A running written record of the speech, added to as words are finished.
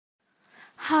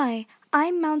Hi,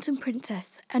 I'm Mountain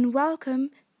Princess, and welcome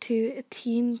to A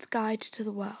Teen's Guide to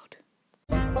the World.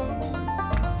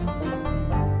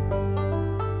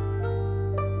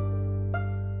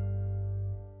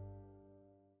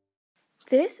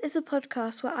 This is a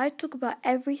podcast where I talk about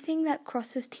everything that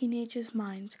crosses teenagers'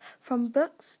 minds, from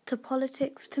books to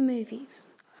politics to movies.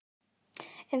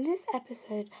 In this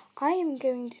episode, I am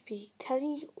going to be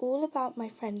telling you all about my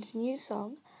friend's new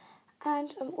song,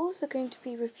 and I'm also going to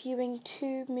be reviewing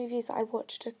 2 movies I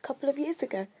watched a couple of years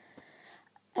ago.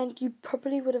 And you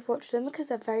probably would have watched them because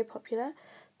they're very popular,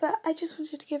 but I just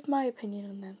wanted to give my opinion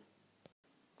on them.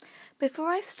 Before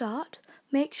I start,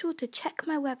 make sure to check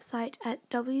my website at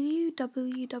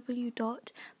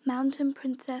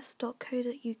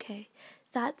www.mountainprincess.co.uk.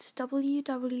 That's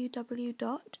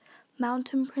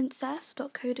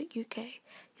www.mountainprincess.co.uk.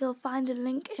 You'll find a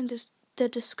link in the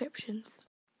descriptions.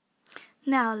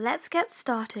 Now, let's get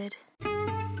started.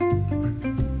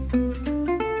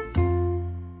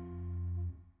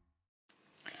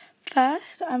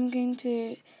 First, I'm going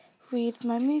to read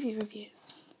my movie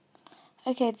reviews.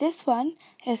 Okay, this one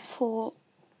is for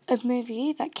a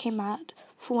movie that came out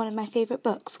for one of my favourite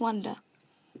books, Wonder.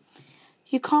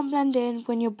 You can't blend in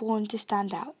when you're born to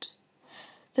stand out.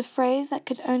 The phrase that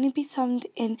could only be summed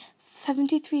in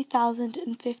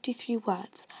 73,053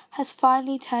 words has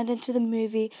finally turned into the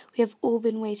movie we have all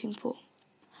been waiting for.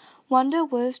 Wonder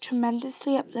was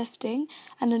tremendously uplifting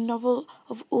and a novel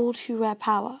of all too rare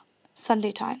power,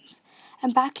 Sunday Times,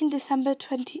 and back in December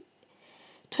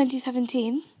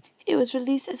 2017, it was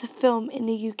released as a film in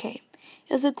the UK. It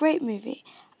was a great movie,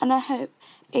 and I hope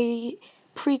a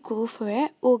prequel for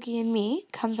it, Augie and Me,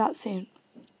 comes out soon.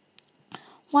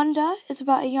 Wonder is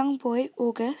about a young boy,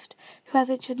 August, who has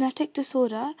a genetic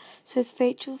disorder, so his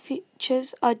facial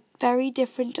features are very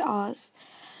different to ours.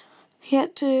 He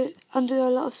had to undergo a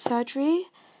lot of surgery,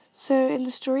 so in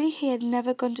the story he had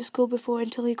never gone to school before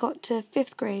until he got to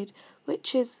 5th grade,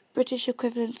 which is British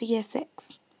equivalent for year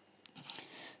 6.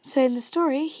 So in the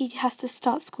story he has to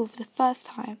start school for the first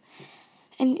time,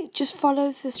 and it just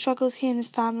follows the struggles he and his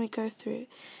family go through.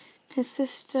 His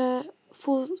sister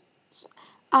falls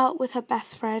out with her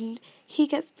best friend, he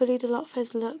gets bullied a lot for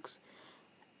his looks,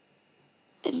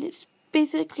 and it's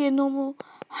basically a normal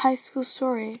high school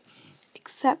story,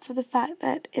 except for the fact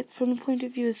that it's from the point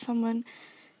of view of someone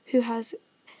who has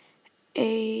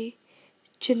a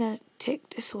genetic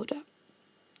disorder.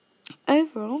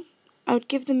 Overall, I would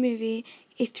give the movie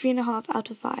a 3.5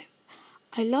 out of 5.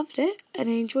 I loved it and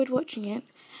I enjoyed watching it.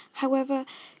 However,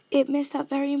 it missed out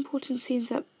very important scenes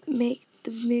that make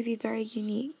the movie very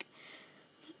unique.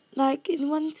 Like in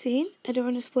one scene, I don't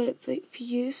want to spoil it for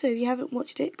you, so if you haven't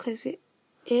watched it, close it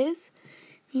ears.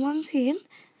 In one scene,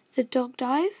 the dog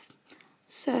dies,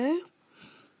 so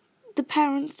the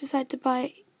parents decide to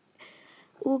buy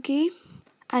Augie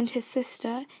and his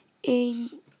sister a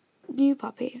new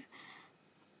puppy.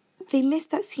 They missed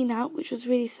that scene out, which was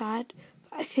really sad,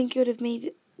 but I think it would have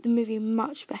made the movie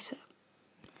much better.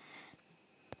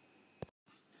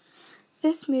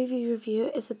 This movie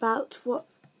review is about what,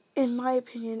 in my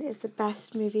opinion, is the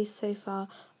best movie so far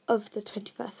of the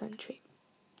 21st century.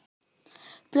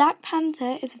 Black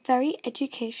Panther is a very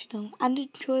educational and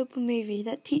enjoyable movie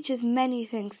that teaches many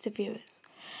things to viewers.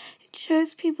 It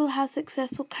shows people how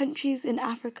successful countries in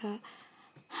Africa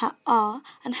are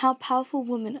and how powerful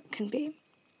women can be.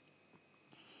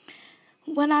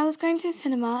 When I was going to the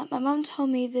cinema, my mum told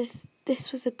me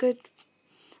this was a good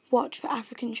watch for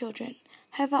African children.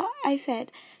 However, I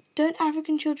said, don't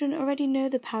African children already know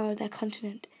the power of their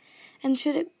continent? And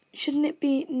shouldn't it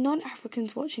be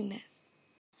non-Africans watching this?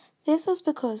 This was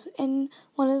because in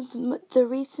one of the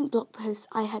recent blog posts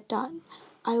I had done,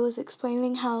 I was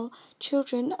explaining how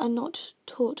children are not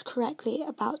taught correctly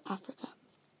about Africa.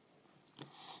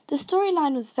 The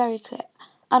storyline was very clear,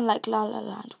 unlike La La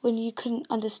Land, when you couldn't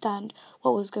understand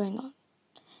what was going on.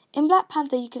 In Black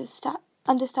Panther, you could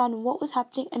understand what was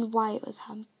happening and why it was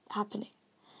happening.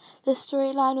 The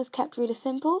storyline was kept really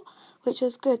simple, which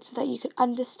was good so that you could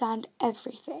understand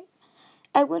everything.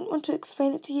 I wouldn't want to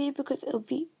explain it to you because it would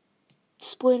be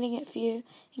spoiling it for you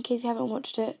in case you haven't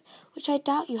watched it, which I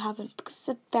doubt you haven't because it's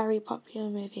a very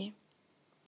popular movie.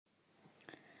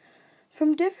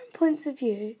 From different points of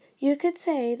view, you could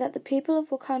say that the people of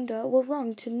Wakanda were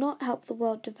wrong to not help the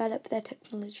world develop their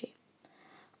technology.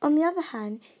 On the other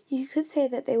hand, you could say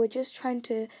that they were just trying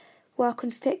to work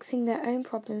on fixing their own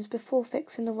problems before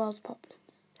fixing the world's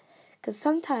problems. Because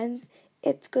sometimes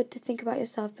it's good to think about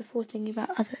yourself before thinking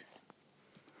about others.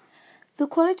 The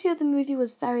quality of the movie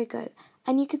was very good,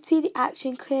 and you could see the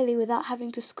action clearly without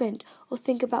having to squint or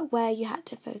think about where you had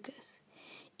to focus.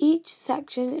 Each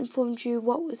section informed you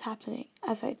what was happening,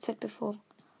 as I said before.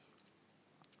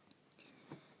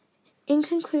 In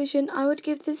conclusion, I would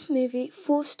give this movie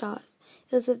 4 stars.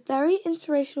 It was a very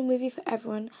inspirational movie for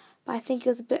everyone, but I think it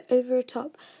was a bit over the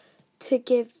top to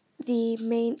give the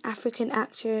main African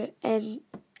actor an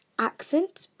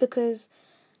accent, because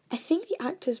I think the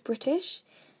actor's British.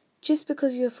 Just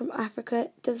because you're from Africa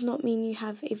does not mean you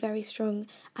have a very strong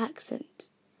accent.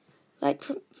 Like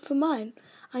for mine,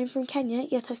 I'm from Kenya,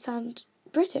 yet I sound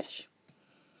British.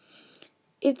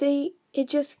 If they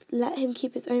just let him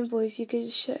keep his own voice, it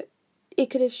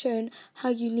could have shown how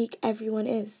unique everyone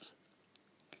is.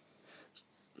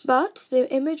 But the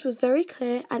image was very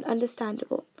clear and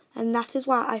understandable, and that is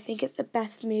why I think it's the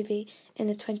best movie in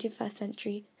the 21st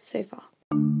century so far.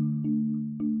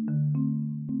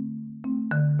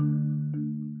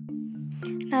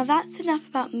 Now that's enough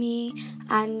about me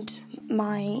and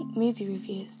my movie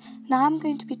reviews. Now I'm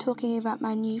going to be talking about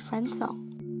my new friend's song.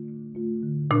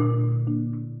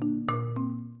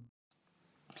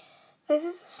 This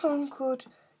is a song called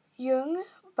JUNG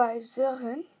by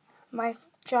Sören, my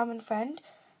German friend,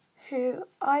 who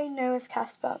I know as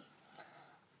Casper.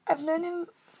 I've known him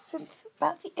since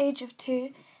about the age of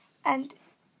 2, and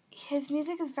his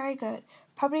music is very good,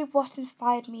 probably what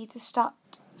inspired me to start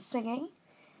singing.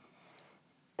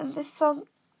 And this song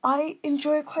I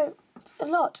enjoy quite a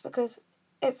lot because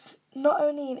it's not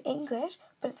only in English,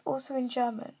 but it's also in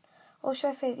German. Or should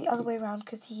I say the other way around,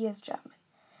 because he is German.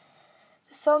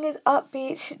 The song is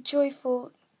upbeat,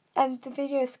 joyful, and the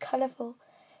video is colourful.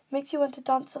 Makes you want to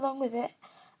dance along with it,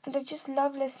 and I just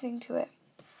love listening to it.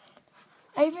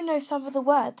 I even know some of the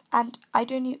words, and I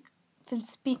don't even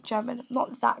speak German. I'm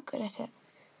not that good at it.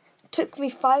 It took me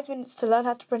 5 minutes to learn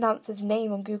how to pronounce his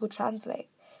name on Google Translate,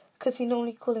 because we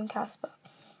normally call him Casper.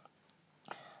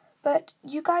 But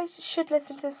you guys should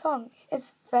listen to the song.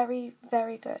 It's very,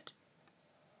 very good.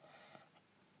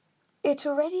 It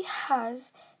already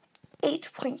has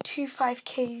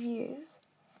 8.25k views,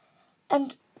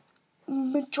 and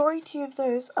majority of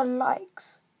those are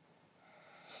likes.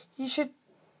 You should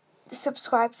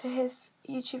subscribe to his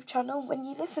YouTube channel when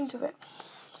you listen to it.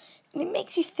 And it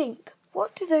makes you think,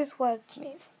 what do those words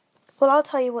mean? Well, I'll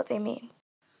tell you what they mean.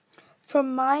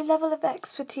 From my level of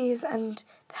expertise and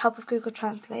the help of Google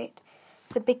Translate,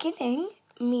 the beginning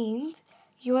means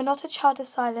you are not a child of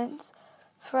silence,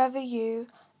 forever you,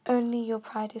 only your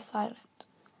pride is silent.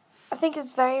 I think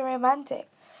it's very romantic,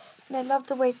 and I love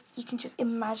the way you can just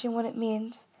imagine what it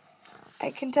means.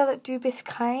 I can tell that du bist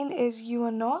kein is you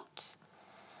are not,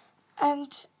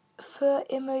 and für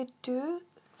immer du,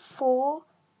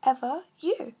 forever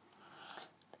you.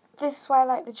 This is why I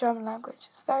like the German language.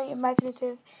 It's very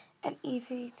imaginative and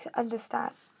easy to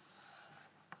understand.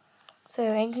 So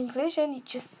in conclusion, you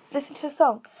just listen to the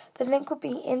song. The link will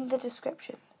be in the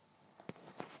description.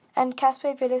 And Casper,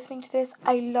 if you're listening to this,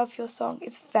 I love your song.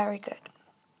 It's very good.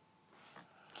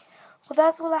 Well,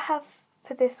 that's all I have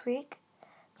for this week.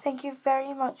 Thank you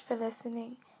very much for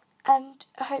listening, and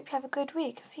I hope you have a good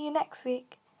week. See you next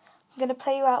week. I'm going to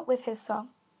play you out with his song.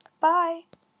 Bye!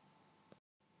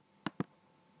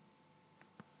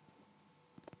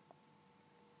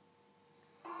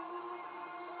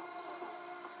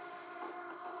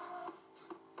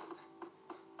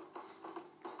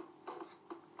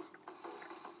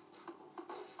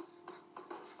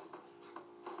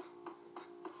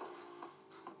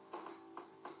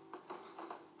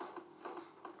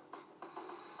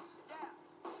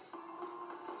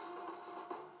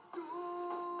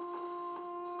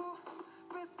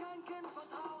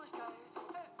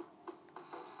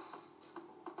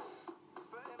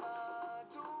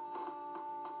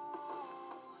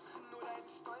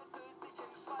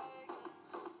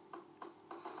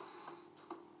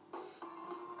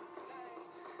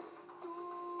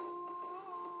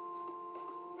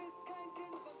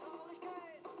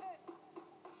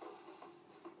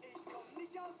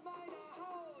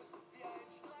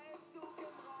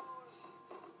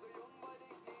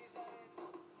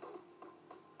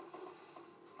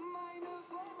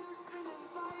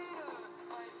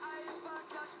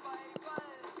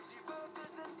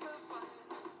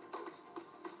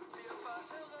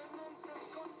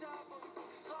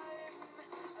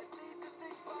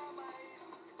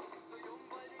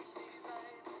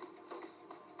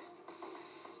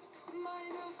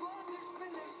 Meine Worte